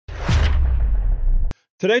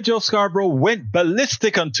Today, Joe Scarborough went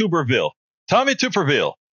ballistic on Tuberville. Tommy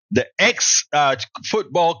Tuberville, the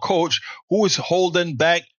ex-football coach who is holding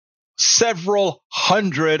back several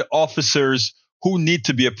hundred officers who need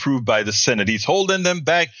to be approved by the Senate. He's holding them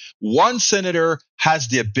back. One senator has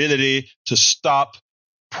the ability to stop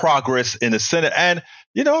progress in the Senate. And,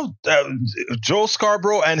 Joe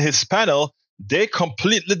Scarborough and his panel, they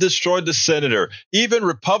completely destroyed the senator. Even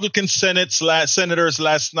Republican senators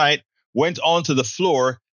last night went onto the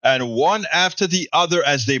floor, and one after the other,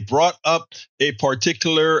 as they brought up a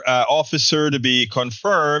particular officer to be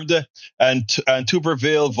confirmed, and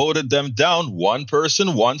Tuberville voted them down. One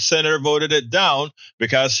senator voted it down,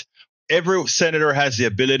 because every senator has the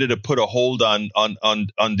ability to put a hold on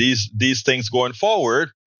these things going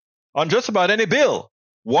forward on just about any bill.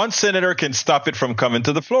 One senator can stop it from coming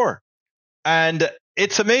to the floor. And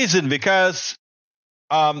it's amazing because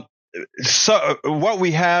so what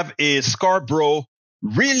we have is Scarborough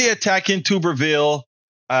really attacking Tuberville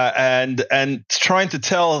and trying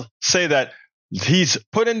to say that he's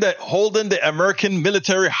holding the American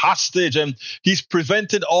military hostage, and he's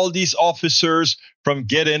prevented all these officers from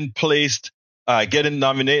getting approved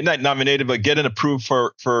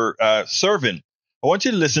for serving. I want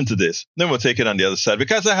you to listen to this. Then we'll take it on the other side,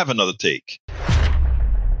 because I have another take.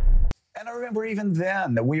 And I remember even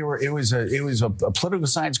then that it was a political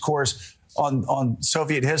science course on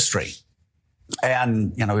Soviet history.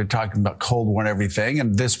 And, we were talking about Cold War and everything.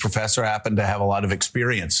 And this professor happened to have a lot of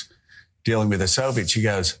experience dealing with the Soviets. He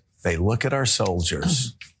goes, they look at our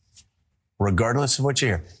soldiers, regardless of what you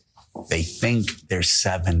hear, they think they're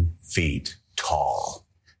 7 feet tall.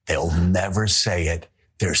 They'll never say it.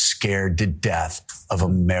 They're scared to death of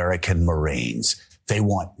American Marines. They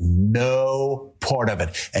want no part of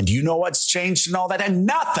it. And do you know what's changed in all that? And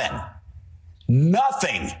nothing.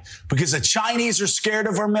 Because the Chinese are scared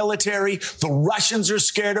of our military. The Russians are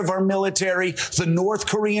scared of our military. The North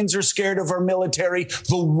Koreans are scared of our military.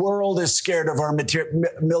 The world is scared of our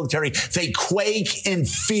military. They quake in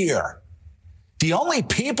fear. The only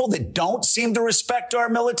people that don't seem to respect our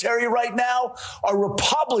military right now are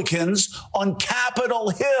Republicans on Capitol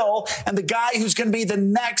Hill and the guy who's going to be the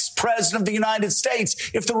next president of the United States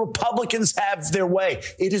if the Republicans have their way.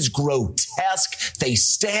 It is grotesque. They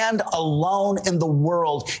stand alone in the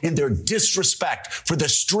world in their disrespect for the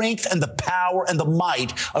strength and the power and the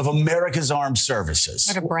might of America's armed services.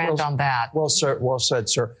 Put a brand on that. Well said,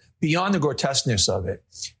 sir. Beyond the grotesqueness of it,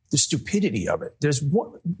 the stupidity of it. There's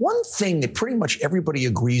one thing that pretty much everybody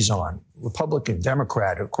agrees on, Republican,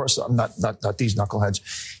 Democrat, of course, not these knuckleheads,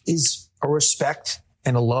 is a respect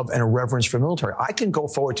and a love and a reverence for military. I can go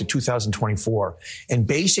forward to 2024 and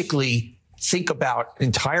basically think about an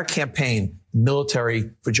entire campaign,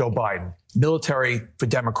 military for Joe Biden, military for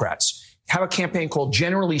Democrats. Have a campaign called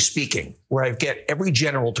Generally Speaking, where I get every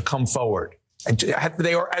general to come forward, and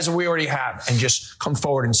as we already have, and just come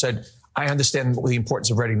forward and said, I understand the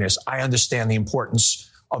importance of readiness. I understand the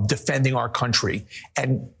importance of defending our country.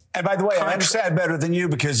 And by the way, I understand better than you,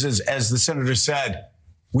 because as the senator said,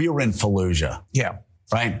 we were in Fallujah. Yeah.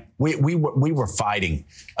 Right? We were fighting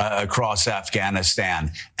across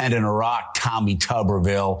Afghanistan and in Iraq, Tommy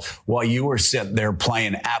Tuberville, while you were sitting there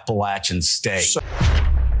playing Appalachian State.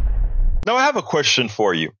 Now, I have a question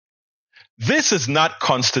for you. This is not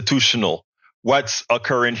constitutional, what's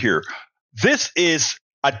occurring here. This is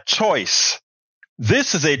a choice.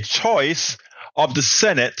 This is a choice of the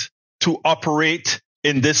Senate to operate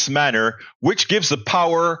in this manner, which gives the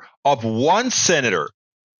power of one senator,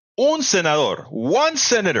 un senador, one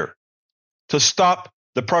senator, to stop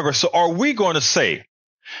the progress. So are we going to say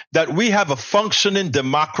that we have a functioning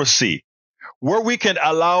democracy where we can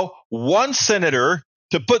allow one senator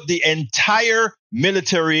to put the entire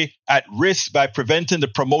military at risk by preventing the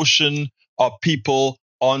promotion of people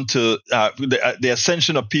onto the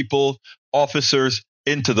ascension of people, officers,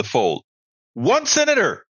 into the fold? One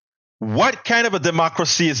senator. What kind of a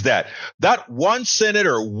democracy is that? That one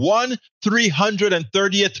senator,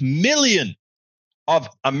 330th million of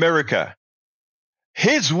America,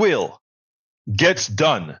 his will gets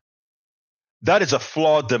done. That is a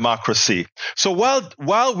flawed democracy. So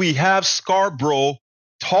while we have Scarborough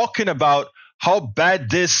talking about how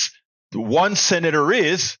bad this one senator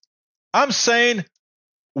is, I'm saying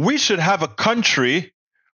we should have a country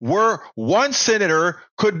where one senator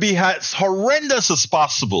could be as horrendous as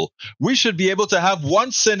possible. We should be able to have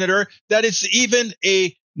one senator that is even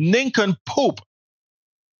a nincompoop.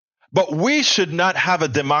 But we should not have a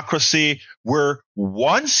democracy where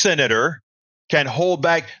one senator can hold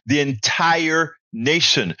back the entire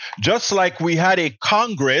nation. Just like we had a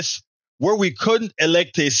Congress where we couldn't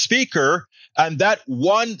elect a speaker, and that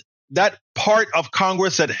one that part of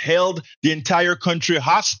Congress that held the entire country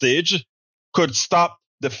hostage could stop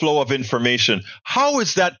the flow of information. How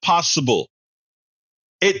is that possible?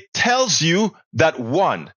 It tells you that,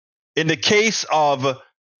 one, in the case of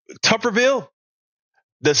Tuberville,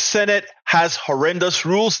 the Senate has horrendous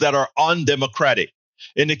rules that are undemocratic.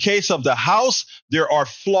 In the case of the House, there are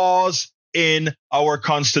flaws in our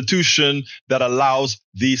Constitution that allows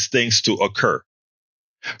these things to occur.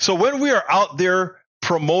 So when we are out there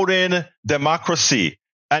promoting democracy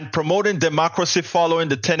and promoting democracy following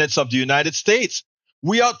the tenets of the United States,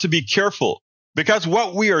 we ought to be careful, because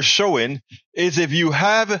what we are showing is if you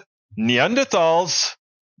have Neanderthals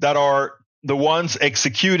that are the ones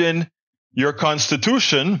executing your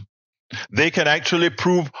Constitution, they can actually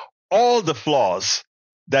prove all the flaws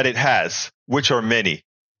that it has, which are many.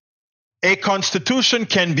 A Constitution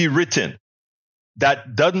can be written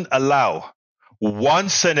that doesn't allow one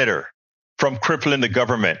senator from crippling the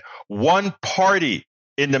government, one party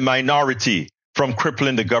in the minority from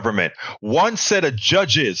crippling the government, one set of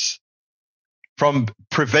judges from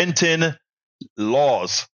preventing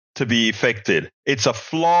laws to be effected. It's a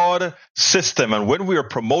flawed system. And when we are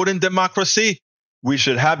promoting democracy, we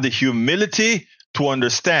should have the humility to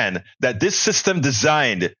understand that this system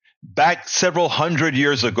designed back several hundred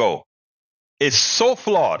years ago is so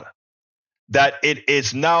flawed that it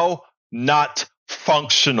is now not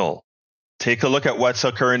functional. Take a look at what's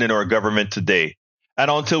occurring in our government today.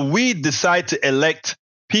 And until we decide to elect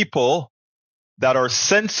people that are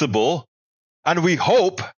sensible, and we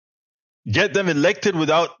hope get them elected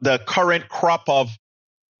without the current crop of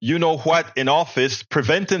you know what in office,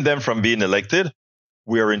 preventing them from being elected,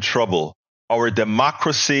 we are in trouble. Our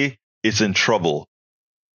democracy is in trouble.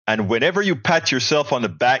 And whenever you pat yourself on the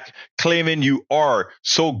back claiming you are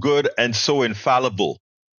so good and so infallible,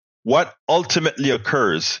 what ultimately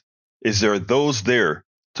occurs is there are those there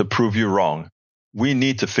to prove you wrong. We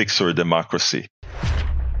need to fix our democracy.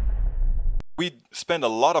 We spend a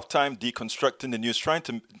lot of time deconstructing the news, trying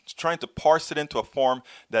to parse it into a form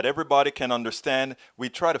that everybody can understand. We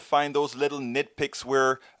try to find those little nitpicks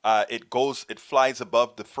where it flies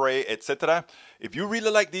above the fray, etc. If you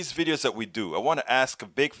really like these videos that we do, I want to ask a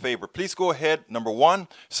big favor. Please go ahead, number one,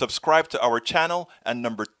 subscribe to our channel, and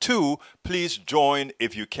number two, please join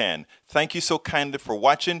if you can. Thank you so kindly for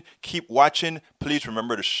watching. Keep watching. Please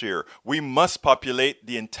remember to share. We must populate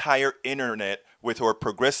the entire internet with our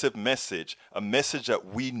progressive message, a message that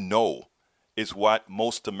we know is what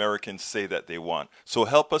most Americans say that they want. So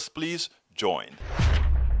help us, please join.